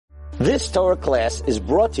This Torah class is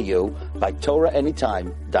brought to you by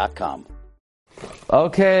TorahAnytime.com.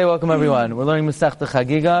 Okay, welcome everyone. We're learning Masechta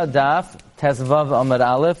Chagiga, Daf, Tesvav Amud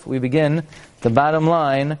Aleph. We begin the bottom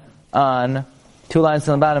line on, 2 lines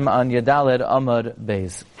on the bottom on Yadalid Amud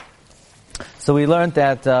Beis. So we learned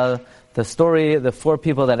that the story, the 4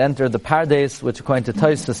 people that entered the Pardes, which according to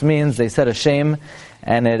Tosfos means they said a shame,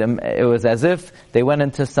 and it was as if they went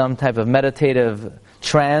into some type of meditative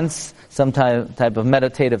trance, some type of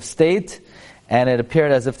meditative state, and it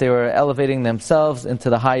appeared as if they were elevating themselves into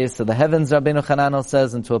the highest of the heavens, Rabbeinu Hananel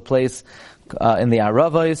says, into a place in the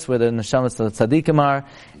Aravos, where the Neshamas of the Tzaddikim are,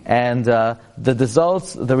 and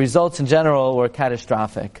the results in general were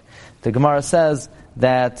catastrophic. The Gemara says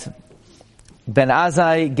that Ben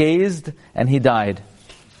Azai gazed and he died.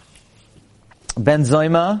 Ben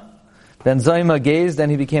Zoyma gazed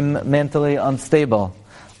and he became mentally unstable.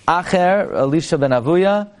 Acher, Elisha ben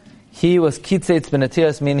Avuya, he was kitzetz ben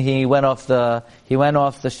Atiras, meaning he went off the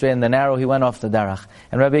straight and the narrow, he went off the darach.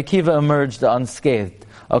 And Rabbi Akiva emerged unscathed.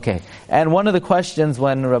 Okay. And one of the questions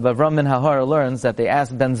when Rabbi Avram ben Hahar learns that they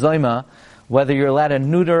asked Ben Zoyma whether you're allowed to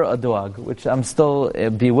neuter a dog, which I'm still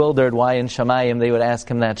bewildered why in Shamayim they would ask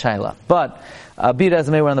him that shaila. But, Bid as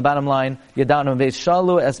we're on the bottom line, Yadanu Beis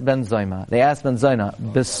Shalu es Ben Zoyma. They asked Ben Zoyma,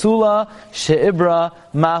 Besula she'ibra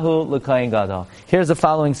mahu l'kayin gadol. Here's the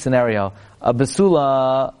following scenario. A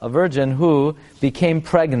Besula, a virgin who became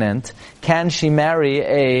pregnant, can she marry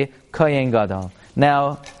a kayin gadol?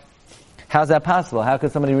 Now, how's that possible? How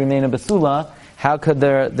could somebody remain a Besula? How could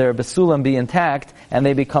their Besulam be intact and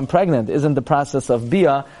they become pregnant? Isn't the process of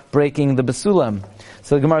Bia breaking the Besulam?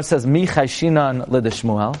 So the Gemara says, Mi chayshinan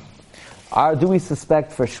l'deshmuel. Do we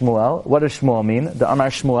suspect for Shmuel? What does Shmuel mean? The Amar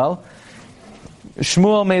Shmuel.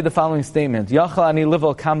 Shmuel made the following statement. Yachal ani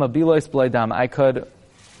livol kama bilois b'leidam. I could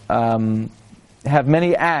have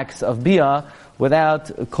many acts of Bia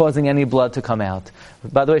without causing any blood to come out.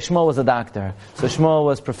 By the way, Shmuel was a doctor. So Shmuel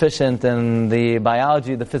was proficient in the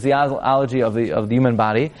biology, the physiology of the human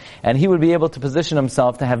body, and he would be able to position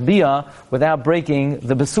himself to have Bia without breaking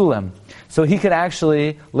the Besulim. So he could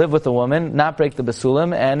actually live with a woman, not break the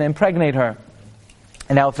Besulim, and impregnate her.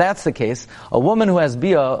 And now if that's the case, a woman who has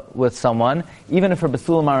Bia with someone, even if her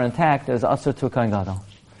Besulim are intact, is asur to a Kohen Gadol.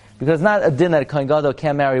 Because it's not a din that a Kohen Gadol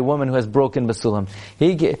can't marry a woman who has broken Besulim.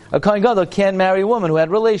 A Kohen Gadol can't marry a woman who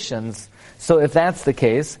had relations. So if that's the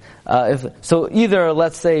case, either,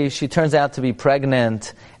 let's say, she turns out to be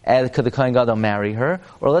pregnant, and could the Kohen Gadol marry her?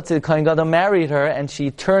 Or let's say the Kohen Gadol married her, and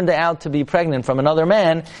she turned out to be pregnant from another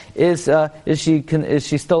man, is she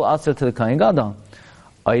still asur to the Kohen Gadol?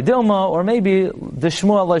 Or maybe the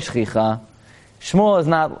Shmuel Shchicha. Shmuel is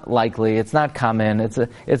not likely, it's not common,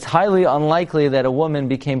 it's highly unlikely that a woman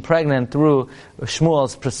became pregnant through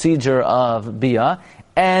Shmuel's procedure of Bia,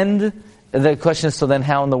 and the question is, so then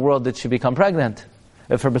how in the world did she become pregnant?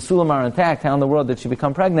 If her Besulim are intact, how in the world did she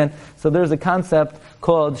become pregnant? So there's a concept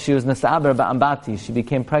called, she was Nesaber Ba'ambati, she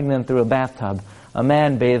became pregnant through a bathtub. A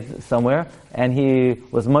man bathed somewhere, and he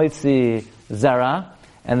was Moitzi Zara,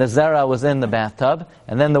 and the Zara was in the bathtub,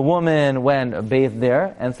 and then the woman bathed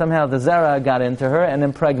there, and somehow the Zara got into her and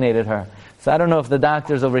impregnated her. So I don't know if the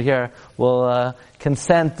doctors over here will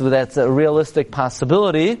consent that that's a realistic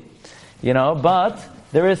possibility, but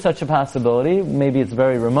there is such a possibility. Maybe it's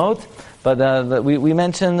very remote, but we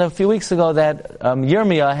mentioned a few weeks ago that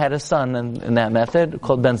Yirmiyah had a son in that method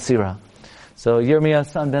called Ben Sira. So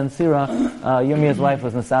Yirmiyah's son Ben Sira, Yirmiyah's wife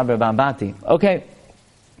was Nesaber Ba'ambati. Okay.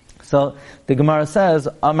 So the Gemara says,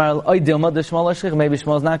 Amar maybe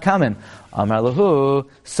Shmuel is not common. Amar lahu.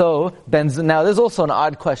 So now there's also an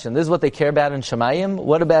odd question. This is what they care about in Shamayim.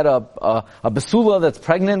 What about a Besula that's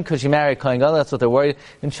pregnant because she married a Kohen Gadol? That's what they're worried.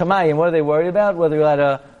 In Shamayim, what are they worried about? Whether you're allowed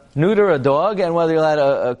to neuter a dog and whether you're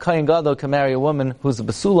allowed a Kohen Gadol can marry a woman who's a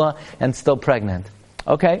Besula and still pregnant.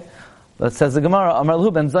 Okay. That says the Gemara. Amar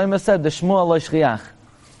lahu ben Zoyma said the Shmuel lo shchiach.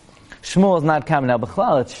 Shmuel is not common. Now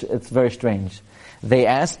B'chlal, it's very strange. They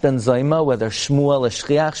asked Ben Zoyma whether Shmuel is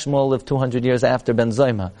shchiach. Shmuel lived 200 years after Ben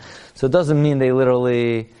Zoyma. So it doesn't mean they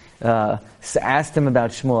literally asked him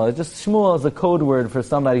about Shmuel. Shmuel is a code word for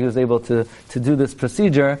somebody who's able to do this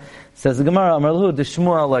procedure. Says the Gemara, Amar lahu, the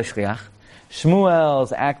Shmuel lo shchiach.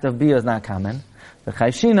 Shmuel's act of Bia is not common. The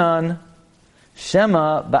Chayshinan,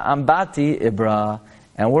 Shema ba'ambati ibra.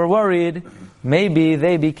 And we're worried, maybe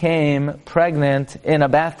they became pregnant in a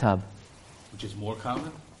bathtub. Which is more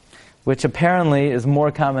common? Which apparently is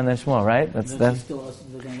more common than Shmuel, right?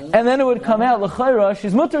 And then it would come out, l'chayra,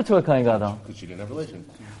 she's mutter to a Kohen Gadol. Because she didn't have relations.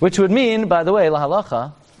 Which would mean, by the way,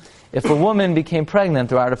 lahalacha, if a woman became pregnant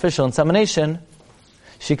through artificial insemination,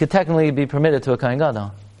 she could technically be permitted to a Kohen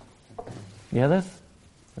Gadol. You hear this?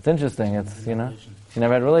 It's interesting. It's, you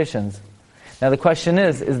never had relations. Now the question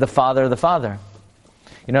is the father the father?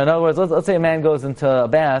 In other words, let's say a man goes into a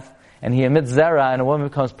bath and he emits zera and a woman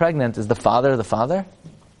becomes pregnant. Is the father the father?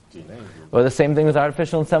 Or the same thing with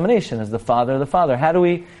artificial insemination. Is the father the father? How do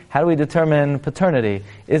we determine paternity?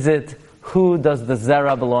 Is it who does the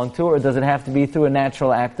zera belong to, or does it have to be through a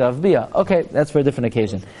natural act of bia? Okay, that's for a different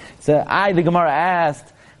occasion. So the Gemara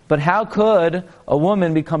asked, but how could a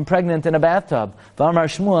woman become pregnant in a bathtub? V'amar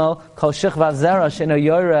Shmuel, kol shichva zera she'eno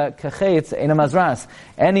yoyra kechetz eina mazras.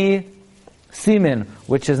 Any semen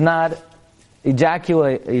which is not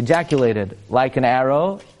ejaculated like an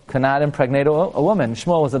arrow cannot impregnate a woman.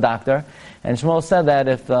 Shmuel was a doctor, and Shmuel said that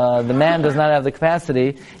if the man does not have the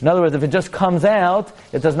capacity, in other words, if it just comes out,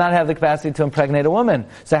 it does not have the capacity to impregnate a woman.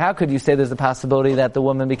 So how could you say there's a possibility that the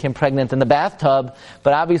woman became pregnant in the bathtub,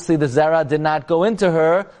 but obviously the zera did not go into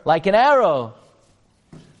her like an arrow?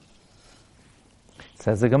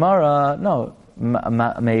 Says the Gemara, no. Shmuel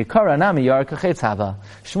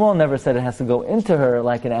never said it has to go into her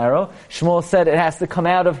like an arrow. Shmuel said it has to come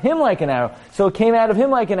out of him like an arrow. So it came out of him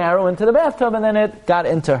like an arrow into the bathtub, and then it got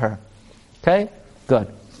into her. Okay? Good.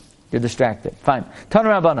 You're distracted. Fine. Tan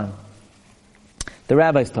Rabbanan. The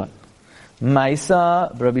rabbis taught.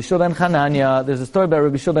 Maisa, Rabbi Shua ben Chananya. There's a story about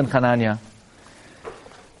Rabbi Shua ben Chananya.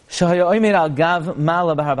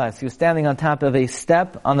 He was standing on top of a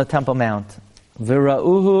step on the Temple Mount.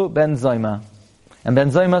 Vira'uhu ben Zoyma. And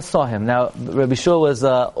Ben Zoyma saw him. Now, Rabbi Shua was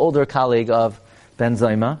an older colleague of Ben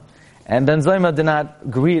Zoyma. And Ben Zoyma did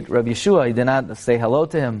not greet Rabbi Shua. He did not say hello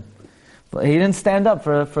to him. But he didn't stand up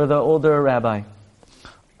for the older rabbi.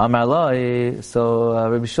 Amar Loi, so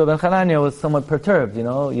Rabbi Shua ben Chananya was somewhat perturbed. You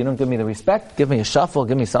don't give me the respect, give me a shuffle,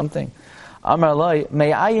 give me something. Amar Loi,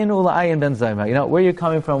 may ayin ula ayin Ben Zoyma. Where are you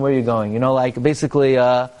coming from, where are you going? Basically,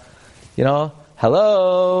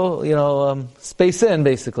 hello, space in,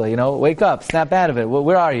 basically, wake up, snap out of it.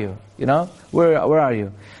 Where are you? Where are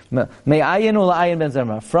you? May ayin ula ayin Ben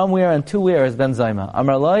Zoyma. From where and to where is Ben Zoyma?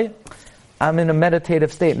 Amar Loi, I'm in a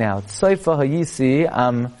meditative state now. Tsoifa hayisi,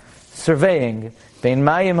 I'm surveying bein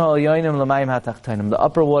mayim ha'olyonim l'mayim ha'tachtonim, the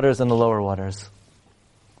upper waters and the lower waters.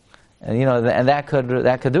 And and that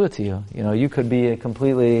could do it to you. You could be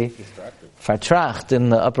completely vertracht in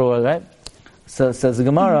the upper water, right? So says the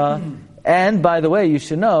Gemara. And by the way, you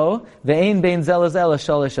should know ve'ein bein zelaz ela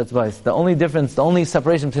shalish etzbais. The only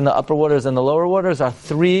separation between the upper waters and the lower waters are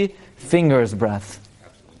 3 fingers breadth.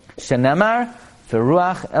 Shenemar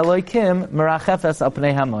v'ruach Elokim merachefes al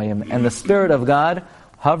pnei hamayim, and the Spirit of God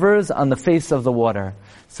hovers on the face of the water.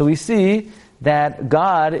 So we see that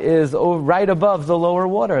God is right above the lower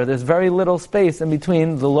water. There's very little space in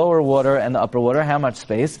between the lower water and the upper water. How much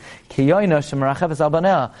space?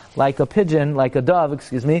 Like a pigeon, like a dove,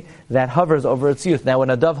 that hovers over its youth. Now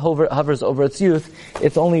when a dove hovers over its youth,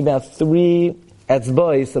 it's only about 3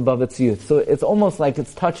 etzbois above its youth. So it's almost like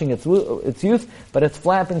it's touching its youth, but it's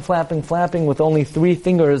flapping with only 3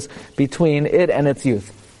 fingers between it and its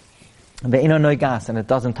youth. And it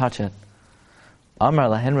doesn't touch it. Amar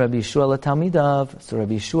lahen Rabbi Yeshua l'talmidav. So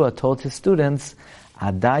Rabbi Yeshua told his students,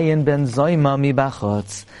 Adayin ben Zoyma mi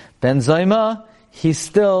bachutz. Ben Zoyma, he's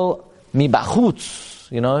still mi bachutz.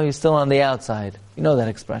 He's still on the outside. You know that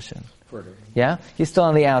expression. Yeah? He's still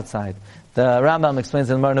on the outside. The Rambam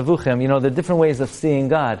explains in Mar Nevuchim, the different ways of seeing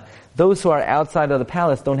God. Those who are outside of the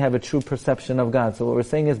palace don't have a true perception of God. So what we're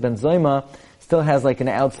saying is Ben Zoyma still has like an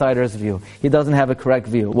outsider's view. He doesn't have a correct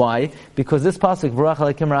view. Why? Because this pasuk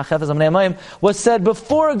was said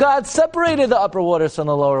before God separated the upper waters from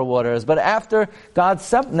the lower waters. But after God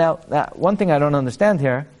now one thing I don't understand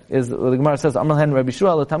here is the Gemara says, Amrhan Rabbi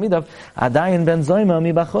Shua l'tamidav, Adayin ben Zoyma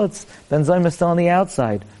mi bachutz. Ben Zoyma is still on the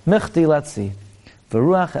outside. Michti, let's see.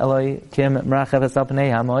 V'ruach Elokim merachefes al pnei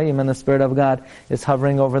hamayim, and the Spirit of God is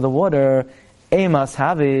hovering over the water. Emas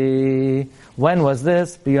havi. When was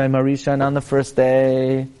this? B'yom Harishon, on the first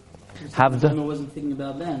day. I wasn't thinking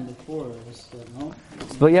about Ben before. No?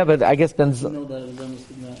 But I guess Ben know that Ben was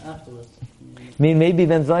thinking about afterwards. Maybe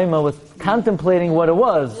Ben Zoyma was contemplating what it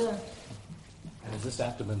was. Yeah. And is this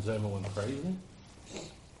after Ben Zoyma went crazy?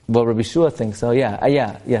 Well, Rabbi Shua thinks so.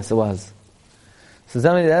 Yes, it was. So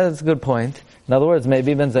that's a good point. In other words,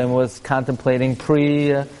 maybe Ben Zoyma was contemplating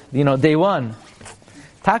day one.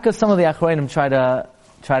 Taka, some of the Achronim try to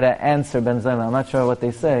answer Ben Zoyma. I'm not sure what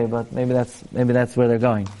they say, but maybe that's where they're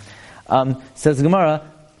going. Says Gemara,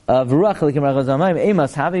 the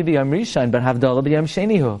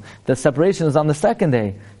separation is on the second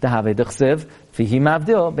day.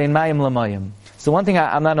 So one thing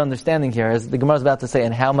I'm not understanding here is the Gemara is about to say,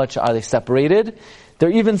 and how much are they separated?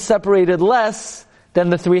 They're even separated less than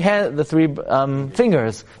the three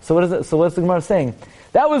fingers. So what is it? So what's the Gemara saying?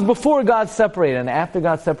 That was before God separated, and after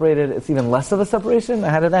God separated, it's even less of a separation?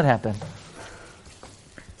 How did that happen?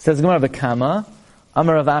 Says Gemara B'Kama,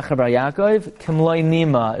 Amar Rav Acha bar Yaakov, Kimloi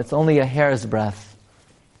Nima, it's only a hair's breadth.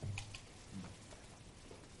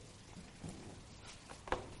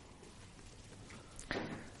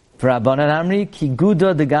 Rabbanan Amri,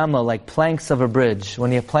 Kiguda de Gama, like planks of a bridge.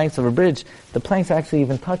 When you have planks of a bridge, the planks are actually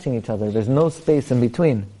even touching each other. There's no space in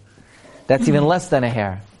between. That's even less than a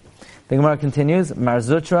hair. The Gemara continues, Mar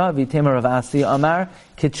Zutra, Vitema Rav Asi, Amar,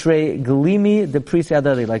 Kitre Glimi de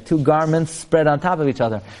Prisiadari, like two garments spread on top of each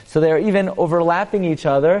other. So they're even overlapping each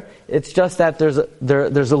other. It's just that there's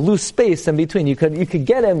a loose space in between. You could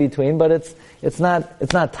get in between, but it's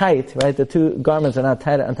not tight, right? The two garments are not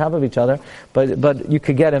tight on top of each other, but you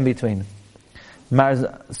could get in between.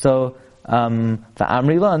 So the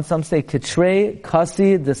Amrila, and some say Kitre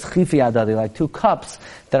Kasi de Schifi Adadi, like two cups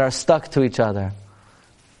that are stuck to each other.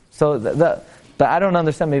 So, but I don't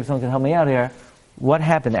understand, maybe someone can help me out here. What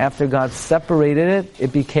happened? After God separated it,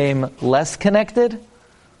 it became less connected?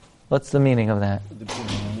 What's the meaning of that?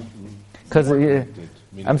 Because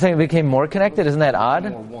I'm saying it became more connected? Isn't that odd?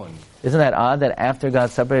 Isn't that odd that after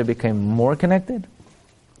God separated, it became more connected?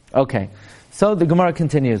 Okay. So the Gemara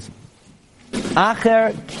continues.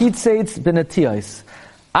 Acher kitzeitz benetiyos.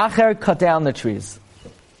 Acher cut down the trees.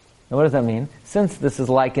 Now what does that mean? Since this is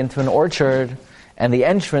likened to an orchard, and the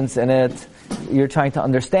entrance in it, you're trying to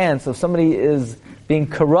understand. So if somebody is being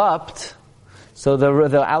corrupt, so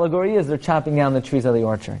the allegory is they're chopping down the trees of the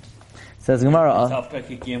orchard. Says Gemara. After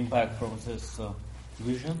he came back from this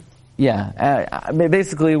vision? Yeah.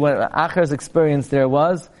 Basically what Acher's experience there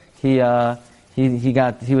was, he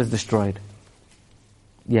was destroyed.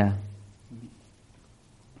 Yeah.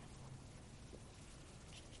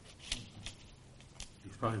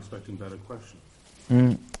 He's probably expecting better questions.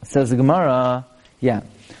 Says the Gemara. Yeah.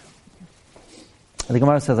 The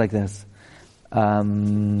Gemara says like this. Mar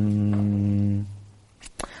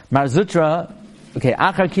Zutra, okay,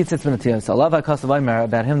 Achar Kitzitz Benatiyos. Allah V'Akasav Omer,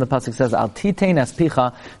 about him the pasuk says, Al Titein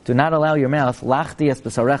Espicha, do not allow your mouth, Lachti Es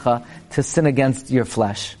Besarecha, to sin against your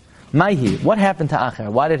flesh. Maihi, what happened to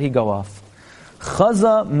Achar? Why did he go off?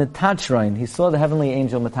 Chaza Metatron, he saw the heavenly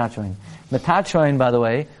angel Metatron. Metatron, by the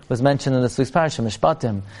way, was mentioned in this week's parasha,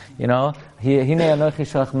 Mishpatim. You know, Hinei Anochi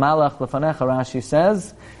Shalach Malach Lefanecha, Rashi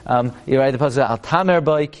says, you write the pasuk, Al Tamer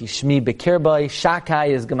Boy, Kishmi Bekir Boy,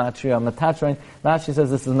 Shakai is Gematria, Metatron. Rashi says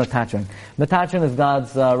this is Metatron. Metatron is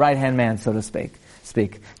God's right-hand man, so to speak.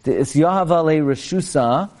 It's Yohava Le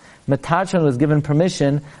Reshusa. Metatron was given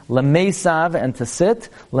permission, Lemeisav, and to sit,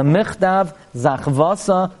 Lemichdav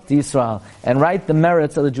Zachvasa to Yisrael, and write the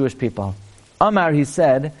merits of the Jewish people. Amar, he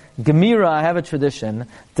said, Gemira, I have a tradition,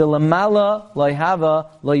 De lamala loihava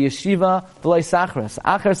lo yeshiva v'lo sachras.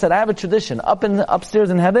 Acher said, I have a tradition.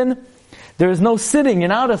 Upstairs in heaven, there is no sitting. You're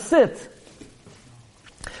not to sit.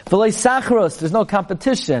 V'lo sachros, there's no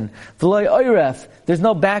competition. V'lo oiref, there's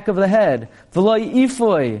no back of the head. V'lo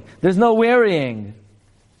ifoy, there's no wearying.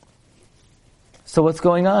 So what's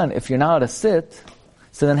going on? If you're not to sit,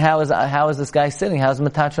 so then how is this guy sitting? How is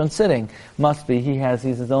Metatron sitting? Must be he's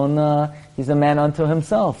his own. He's a man unto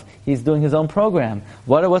himself. He's doing his own program.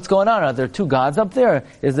 What's going on? Are there two gods up there?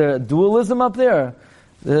 Is there dualism up there?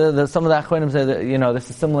 Some of the Achronim say that this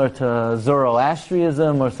is similar to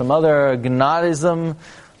Zoroastrianism or some other Gnadism.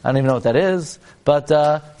 I don't even know what that is, but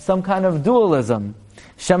some kind of dualism.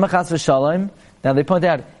 Shema Chas v'Shalom. Now they point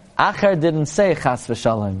out, Acher didn't say Chas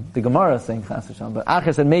v'Shalom. The Gemara is saying Chas v'Shalom, but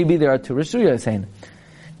Acher said maybe there are two Rishuyah saying.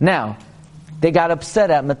 Now, they got upset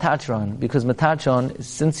at Metatron, because Metatron,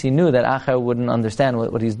 since he knew that Acher wouldn't understand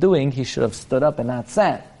what he's doing, he should have stood up and not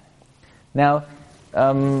sat. Now,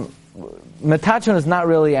 Metatron is not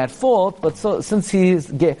really at fault, but since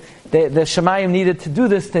the Shemayim needed to do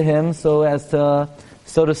this to him, so as to,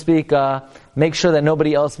 so to speak, make sure that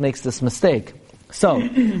nobody else makes this mistake. So,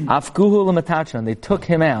 Afkuhu l'Metatron, they took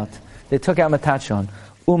him out. They took out Metatron.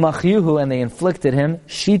 Umachyuhu, and they inflicted him,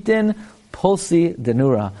 Shitin Pulsi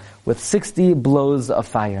Denura, with 60 blows of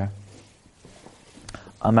fire.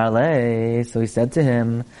 Amarle, so he said to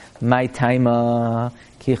him, My taima,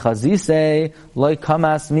 ki chazise, loy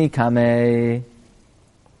kamas mi kame.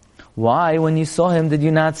 Why, when you saw him, did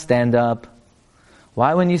you not stand up?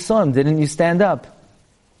 Why, when you saw him, didn't you stand up?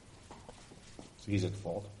 So he's at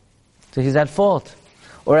fault. So he's at fault.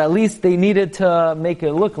 Or at least they needed to make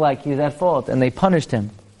it look like he's at fault, and they punished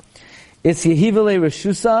him. It's Yehivele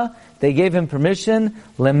Reshusa, they gave him permission,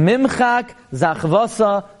 Lemimchak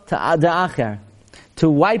Zachvasa to Acher, to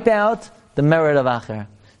wipe out the merit of Acher.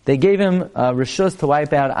 They gave him Reshus to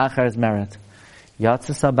wipe out Acher's merit.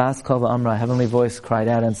 Yatzisa Baskal Amra, a heavenly voice cried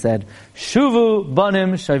out and said, Shuvu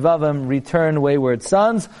banim shayvavim, return wayward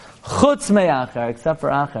sons, chutz me'acher, except for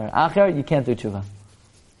acher. Acher, you can't do tshuva.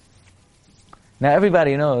 Now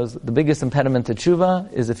everybody knows the biggest impediment to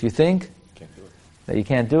tshuva is if you think that you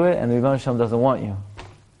can't do it and the Rebbeinu Shalom doesn't want you.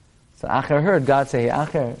 So Acher heard God say, hey,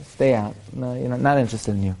 Acher, stay out. No, you're not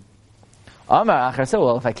interested in you. Amar Acher said,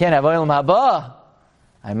 well, if I can't have Olam Haba,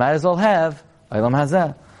 I might as well have Olam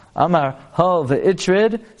Hazeh. Amar, ho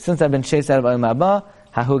ve'itrid, since I've been chased out of Olam Haba,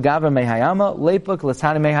 hahu gaver mehayama, lepuk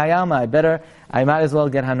l'sani mehayama, I might as well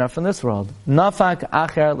get Hana from this world. Nafak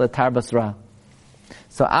Acher l'tar basra.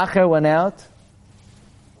 So Acher went out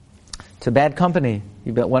to bad company.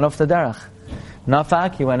 He went off the derech.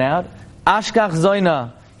 Nafak, he went out. Ashkach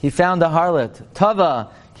zoina, he found a harlot. Tava,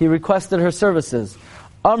 he requested her services.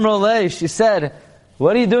 Amrolei, she said,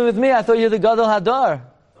 what are you doing with me? I thought you're the Gadol Hadar.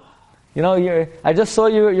 You know, I just saw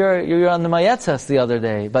you're on the Mayetzes the other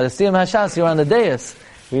day. By the Siyam Hashas, you're on the dais.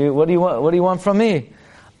 What do you want from me?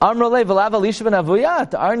 Amrolei v'lav Elisha ben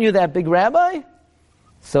Avuyat. Aren't you that big rabbi?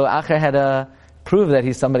 So Acher had to prove that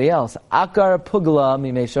he's somebody else. Akar pugla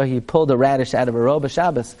mimesha, he pulled a radish out of a robe of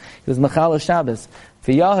Shabbos. He was Machal Shabbos.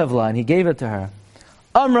 V'yahevla, and he gave it to her.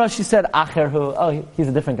 Amra, she said, Acher hu. Oh, he's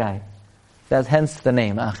a different guy. That's hence the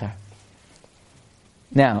name, Acher.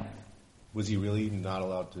 Now, was he really not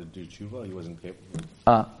allowed to do tshuva? He wasn't capable?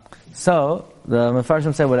 So, the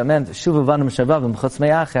Mefarshim said what it meant, Shuvu vanim shavavim chutz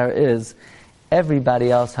me'acher, is everybody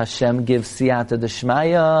else Hashem gives siyata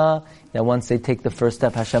d'shmaya, that once they take the first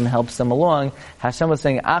step, Hashem helps them along. Hashem was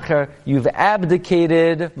saying, Acher, you've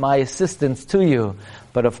abdicated my assistance to you.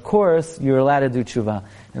 But of course, you're allowed to do tshuva.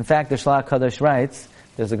 In fact, the Shlach Kadosh writes,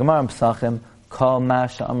 there's a Gemara in Pesachim, Kol ma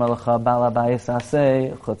she'amar lecha bal habayis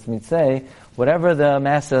aseh chutz mitzeh, whatever the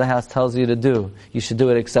master of the house tells you to do, you should do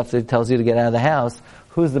it except if he tells you to get out of the house.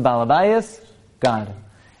 Who's the bal habayis? God.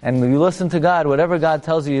 And when you listen to God, whatever God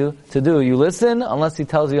tells you to do, you listen unless He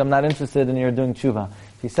tells you, I'm not interested in your doing tshuva.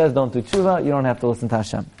 If He says don't do tshuva, you don't have to listen to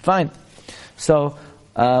Hashem. Fine. So,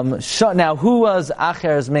 now who was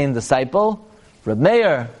Acher's main disciple? Reb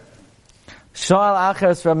Meir. Sha'al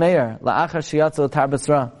Acher's Reb Meir. La'acher sheyatzu l'tar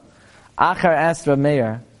basra. Acher asked Reb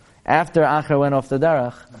Meir, after Acher went off the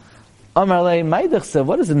derech, Amar lei ma'idachse,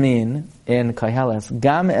 what does it mean in Koheles?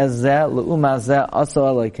 Gam ezeh le'uma zeh aso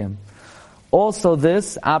Elokim. Also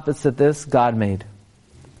this, opposite this, God made.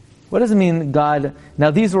 What does it mean, God?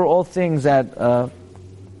 Now these were all things that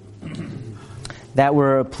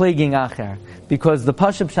were plaguing Acher. Because the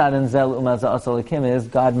Pashup Pshat in Zel Umaz Asalakim is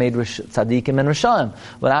God made Tzadikim and Rashaim.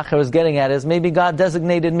 What Acher was getting at is maybe God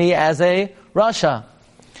designated me as a Rasha.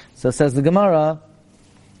 So says the Gemara,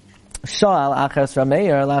 Sha'al Acher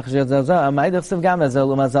Rameir Lachzir Zazah Ma'idach Siv Gam Zel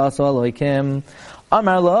Umaz Asalakim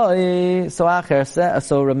Amar Loi. So Acher said,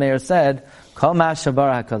 so Rameir said, Kol Ma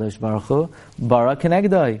Shabar HaKadosh Baruch Hu Bara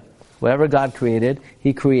Kenegdoi. Whatever God created,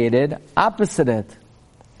 He created opposite it.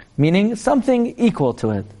 Meaning something equal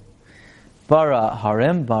to it. Bara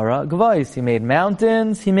harim, bara gvais. He made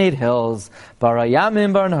mountains, He made hills. Bara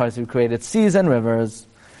yamim, bara nahars. He created seas and rivers.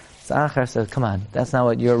 So Acher said, come on, that's not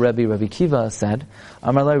what your Rabbi Kiva said.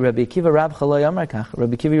 Amar lo Rabbi Kiva, Rab Chaloi Amar Kach.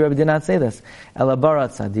 Rabbi Kiva did not say this. Ela bara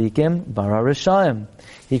tzadikim, bara rishaim.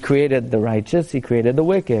 He created the righteous, He created the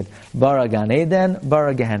wicked. Bara Gan Eden,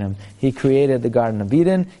 bara Gehenim. He created the Garden of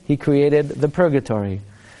Eden, He created the purgatory.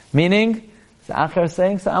 Meaning, so Acher is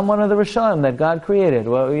saying, so I'm one of the Rishonim that God created.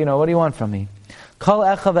 Well, what do you want from me?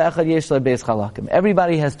 Everybody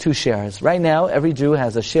has two shares. Right now, every Jew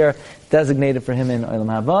has a share designated for him in Olam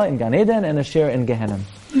Haba, in Gan Eden, and a share in Gehenim.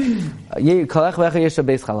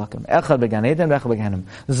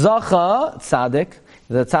 Zacha, tzaddik,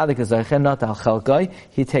 the tzaddik is Zoche, not al chelkai,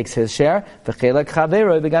 he takes his share, the chelek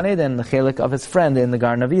chaveroi began Eden, the chelek of his friend in the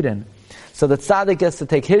Garden of Eden. So the tzaddik gets to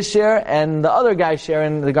take his share, and the other guy's share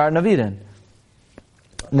in the Garden of Eden.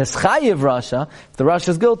 Neschayev Rasha, if the Rasha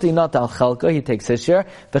is guilty, not al chelka, he takes his share.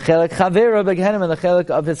 The chelek chavera begehenim, and the chelek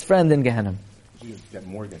of his friend in Gehenim. So you get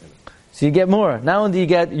more Gehenim. So you get more. Not only do you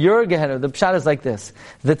get your Gehenim, the pshat is like this: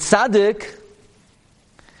 the tzaddik,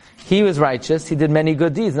 he was righteous, he did many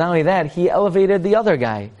good deeds. Not only that, he elevated the other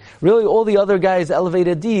guy. Really, all the other guys'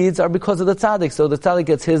 elevated deeds are because of the tzaddik. So the tzaddik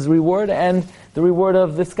gets his reward and the reward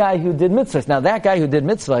of this guy who did mitzvahs. Now that guy who did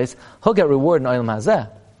mitzvahs, he'll get reward in Olam Hazeh.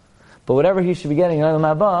 But whatever he should be getting in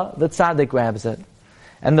Olam Haba, the tzaddik grabs it.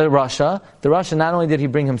 And the Rasha, not only did he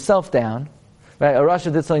bring himself down, right? A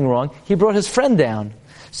Rasha did something wrong, he brought his friend down.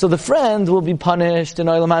 So the friend will be punished in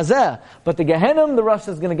Olam Hazeh. But the Gehenim, the Rasha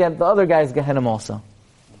is going to get the other guy's Gehenim also.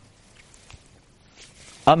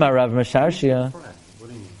 Amar Rav Mesharshia.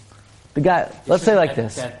 The guy, let's say like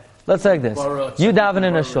this. let's say like this. You daven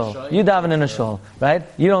in a shul. You daven in a shul, right?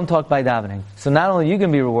 You don't talk by davening. So not only you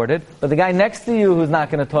can be rewarded, but the guy next to you who's not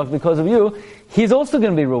going to talk because of you, he's also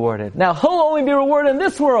going to be rewarded. Now, he'll only be rewarded in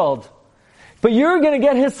this world. But you're going to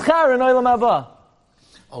get his schar in Olam Haba.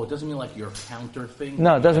 Oh, it doesn't mean like your counter thing?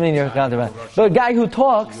 No, it doesn't mean you're a counter. But a guy who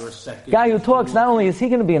talks, not only is he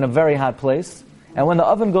going to be in a very hot place, and when the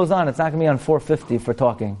oven goes on, it's not going to be on 450 for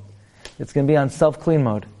talking. It's going to be on self-clean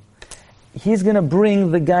mode. He's going to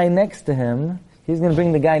bring the guy next to him. He's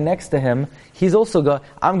also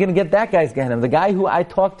I'm going to get that guy's Gehenim. The guy who I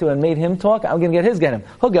talked to and made him talk, I'm going to get his Gehenim.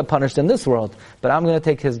 He'll get punished in this world, but I'm going to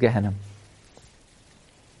take his Gehenim.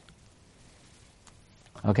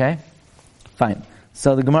 Okay? Fine.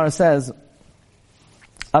 So the Gemara says,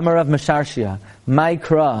 Amar Rav Mesharshia,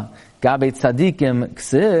 Maikra, Gabe Tzadikim,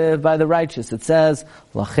 Ksiv, by the righteous. It says,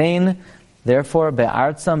 Lachein, therefore,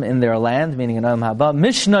 Be'artzam, in their land, meaning in Olam Haba,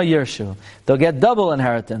 Mishnah Yershu. They'll get double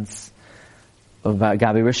inheritance. Gabe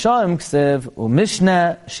Rishaim, Ksiv,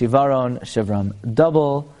 Mishnah, Shivaron, Shivram.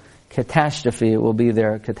 Double catastrophe will be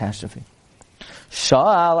their catastrophe.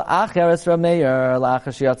 Sha'al Acher Es Rameir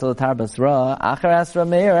La'acher Shiyatzal Tarbas Ra Acher Es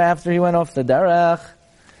Rameir after he went off the derech.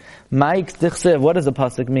 Mike Dichsev, what does the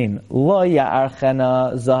pasuk mean? Lo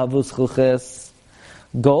Ya'archena Zahavus Chuchis.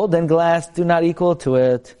 Gold and glass do not equal to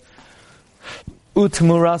it.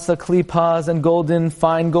 Utmurasa Klipas and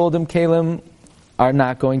fine golden kalim are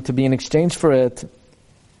not going to be in exchange for it.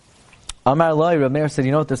 Amar Loi, Rameir said,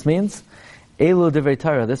 you know what this means? Elu Divrei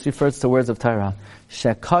Torah. This refers to words of Torah.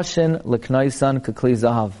 Shekashin l'knoisan k'kli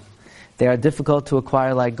zahav. They are difficult to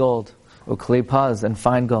acquire like gold, ukli paz and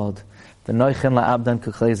fine gold. The noichin la'abdan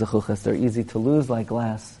k'kli zachuchas. They're easy to lose like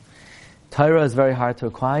glass. Torah is very hard to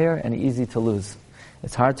acquire and easy to lose.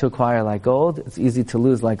 It's hard to acquire like gold. It's easy to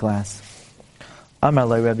lose like glass. Amar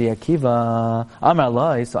Loi Rabbi Akiva. Amar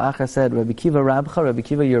Loi. So Acha said, Rabbi Akiva Rabcha. Rabbi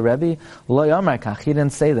Akiva your Rebbe. Loi Amar Kach. He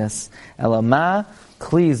didn't say this. Elama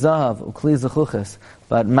kli zahav ukli zachuchas.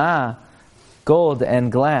 But ma gold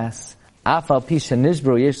and glass. Afal pisha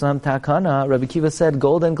nishbro yeshlam takana. Rabbi Akiva said,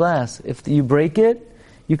 gold and glass. If you break it,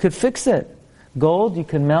 you could fix it. Gold you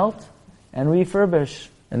can melt and refurbish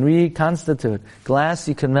and reconstitute. Glass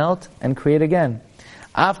you can melt and create again.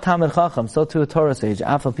 Av tamid chacham, so to a Torah sage.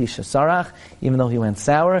 Afal pisha sarach, even though he went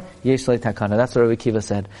sour, yeshlei takana. That's what Rabbi Akiva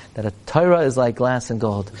said. That a Torah is like glass and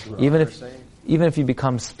gold. Even if you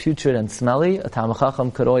become putrid and smelly, a tamid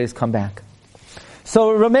chacham could always come back.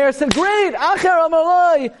 So Rameir said, great! Acher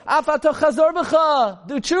amaloi, afato chazor b'cha,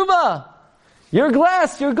 do tshuva. You're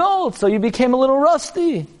glass, you're gold, so you became a little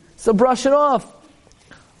rusty. So brush it off.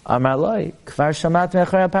 Amaloi, kvar shamat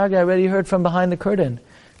me'achar ha'parga, I already heard from behind the curtain.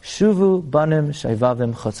 Shuvu banim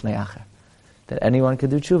shayvavim chutz me'acher. That anyone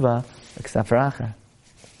could do tshuva except for Acher.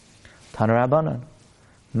 Tana Rabbanan.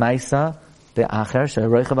 Maisa be'acher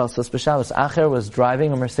she'roichav al sus b'Shabbos. Acher was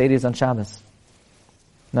driving a Mercedes on Shabbos.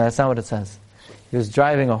 No, that's not what it says. He was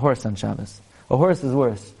driving a horse on Shabbos. A horse is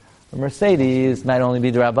worse. A Mercedes might only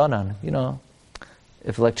be D'Rabbanan. You know,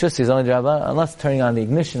 if electricity is only D'Rabbanan, unless turning on the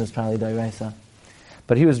ignition is probably D'Oraisa.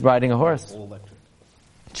 But he was riding a horse. All electric.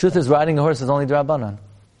 Truth is, riding a horse is only D'Rabbanan.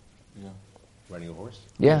 Yeah. Riding a horse?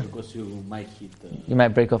 Yeah. Because you might hit the... You might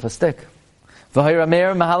break off a stick.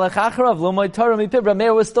 Rameir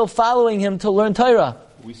was still following him to learn Torah.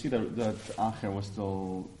 We see that Acher was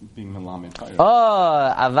still being Melamed Torah.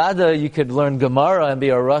 Oh, Avada, you could learn Gemara and be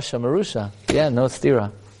a Rasha Marusha. Yeah, no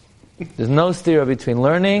stira. There's no stira between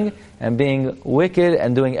learning and being wicked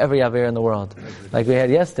and doing every Aver in the world. Like we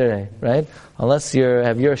had yesterday, right? Unless you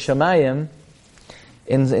have your Shamayim,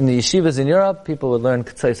 in the yeshivas in Europe, people would learn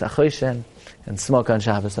K'tzais Achoshen and smoke on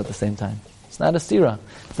Shabbos at the same time. It's not a stira.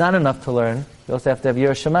 It's not enough to learn. You also have to have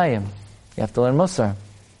your Shamayim. You have to learn Musar.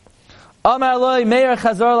 Amar Loi Meir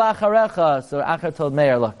Chazor La'acharecha. So Acher told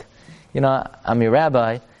Meir, look, you know, I'm your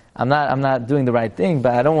rabbi. I'm not doing the right thing,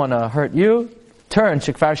 but I don't want to hurt you. Turn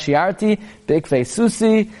Shikvar Shiarti Bikvei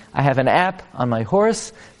Susi. I have an app on my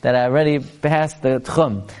horse that I already passed the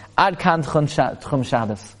Tchum. Ad Kan Tchum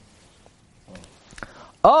Shabbos.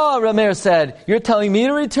 Oh, Rameir said, you're telling me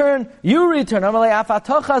to return? You return. Amar Lei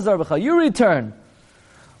Afatoch Chazor B'cha. You return.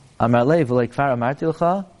 Amar Lei V'lei Kvar Amarti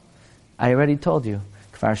L'cha. I already told you.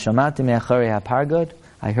 I heard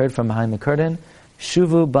from behind the curtain.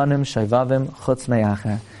 Shuvu banim shayvavim chutz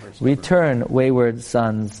me'acher. Return, wayward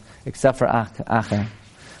sons, except for Acher.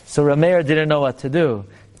 So Rameir didn't know what to do.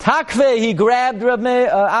 Takve, he grabbed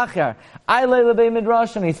Acher. Ailei lebei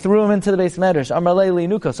midrash, and he threw him into the base medrash. Amar lei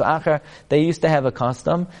linuka. So Acher, they used to have a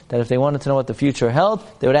custom that if they wanted to know what the future held,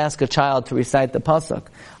 they would ask a child to recite the pasuk.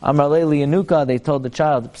 Amar lei linuka, they told the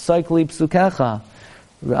child, Psaik li psukecha.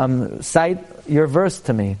 cite your verse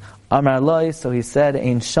to me. Amar Loi, so he said,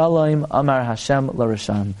 Ein Shalom, Amar Hashem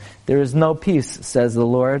Larasham. There is no peace, says the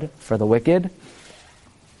Lord, for the wicked.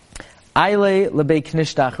 Aile lebei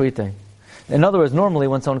knishtach rite. In other words, normally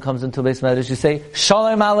when someone comes into a base medrash, you say,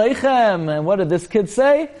 Shalom Aleichem. And what did this kid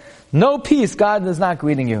say? No peace, God is not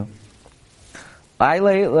greeting you.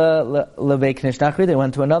 Lebei knishtach rite. They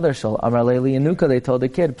went to another shul. Amar Lei Yanuka, they told the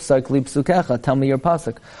kid, Psak li psukecha, tell me your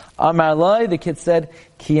pasuk. Amar Loi, the kid said,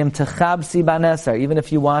 Kiyem techabsi banesar, even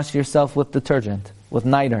if you wash yourself with detergent, with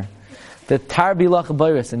niter. The tarbilach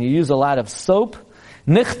bayris, and you use a lot of soap.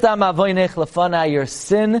 Nichtam avoynech lefana, your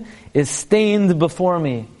sin is stained before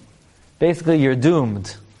me. Basically, you're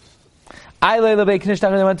doomed. Aile lebei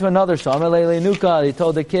knishtach, they went to another shul. Amar Lei Yanuka, they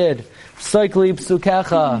told the kid, Psak li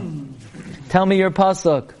psukecha, tell me your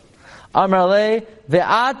pasuk. Amar Le,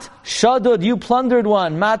 ve'at shadud, you plundered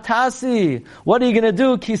one. Matasi, what are you going to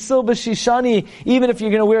do? Kisil b'shishani, even if you're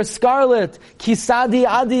going to wear scarlet. Kisadi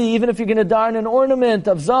adi, even if you're going to darn an ornament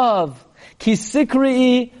of zahav.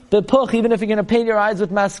 Kisikri'i bepuch, even if you're going to paint your eyes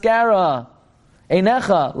with mascara.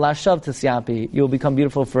 Einecha lashav tisyapi, you'll become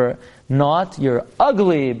beautiful for naught. You're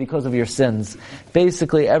ugly because of your sins.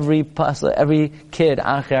 Basically, every kid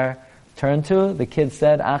Acher turned to, the kid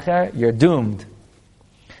said, Acher, you're doomed.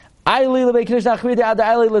 You entered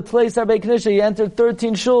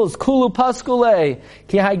 13 shuls. Kulu paskule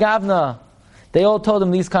ki haygavna. They all told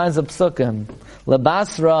him these kinds of psukim.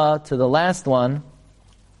 Lebasra, to the last one.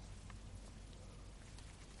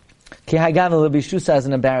 Ki haygavna lebishusa, as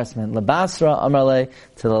an embarrassment. Lebasra amarle,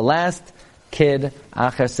 to the last kid.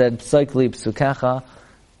 Acher said, Psaikli psukecha,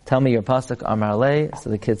 tell me your pasuk. Amarle.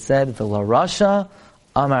 So the kid said, V'la rasha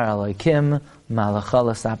amar aloikim malacha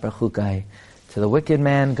l'saper chukai. To the wicked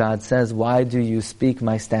man, God says, why do you speak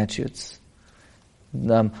my statutes?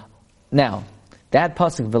 Now, that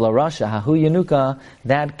pasuk, V'la rasha, hahu yanuka,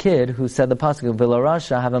 that kid who said the pasuk, V'la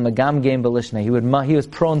rasha, have a magam game belishne. He was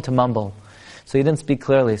prone to mumble. So he didn't speak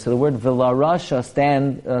clearly. So the word V'la rasha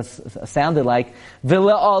sounded like,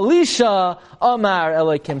 V'la Elisha amar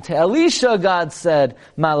Elokim. To Elisha, God said,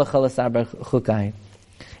 Malach al-Sabar chukai.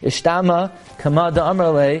 Ishtama, kamada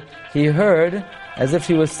amarle, he heard, as if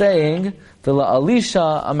he was saying, V'la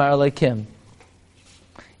Elisha amar Elokim.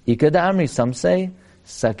 Ika da'amri, some say.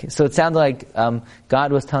 So it sounded like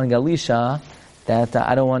God was telling Elisha that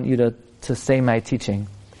I don't want you to say my teaching.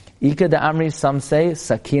 Ika da'amri, some say,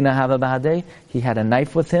 Sakina hava b'hadei, he had a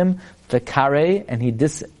knife with him, V'karei, and he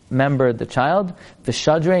dismembered the child,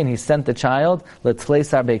 V'shadrei, and he sent the child,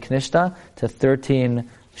 L'tleisar be'knishta, to 13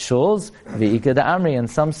 shuls, V'ika da'amri, and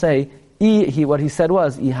some say, what he said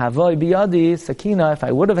was, Ihavoi biyadi, Sakina, if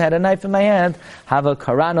I would have had a knife in my hand, Hava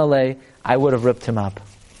karanole, I would have ripped him up.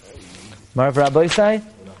 Marav Rabbi Isai?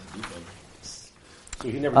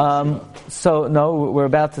 So no, we're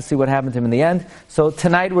about to see what happened to him in the end. So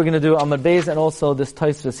tonight we're going to do Amud Beis and also this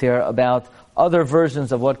Tosfos here about other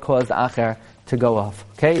versions of what caused Acher to go off.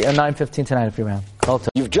 Okay, at 9:15 tonight if you're around.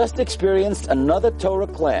 You've just experienced another Torah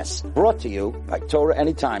class brought to you by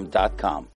TorahAnytime.com.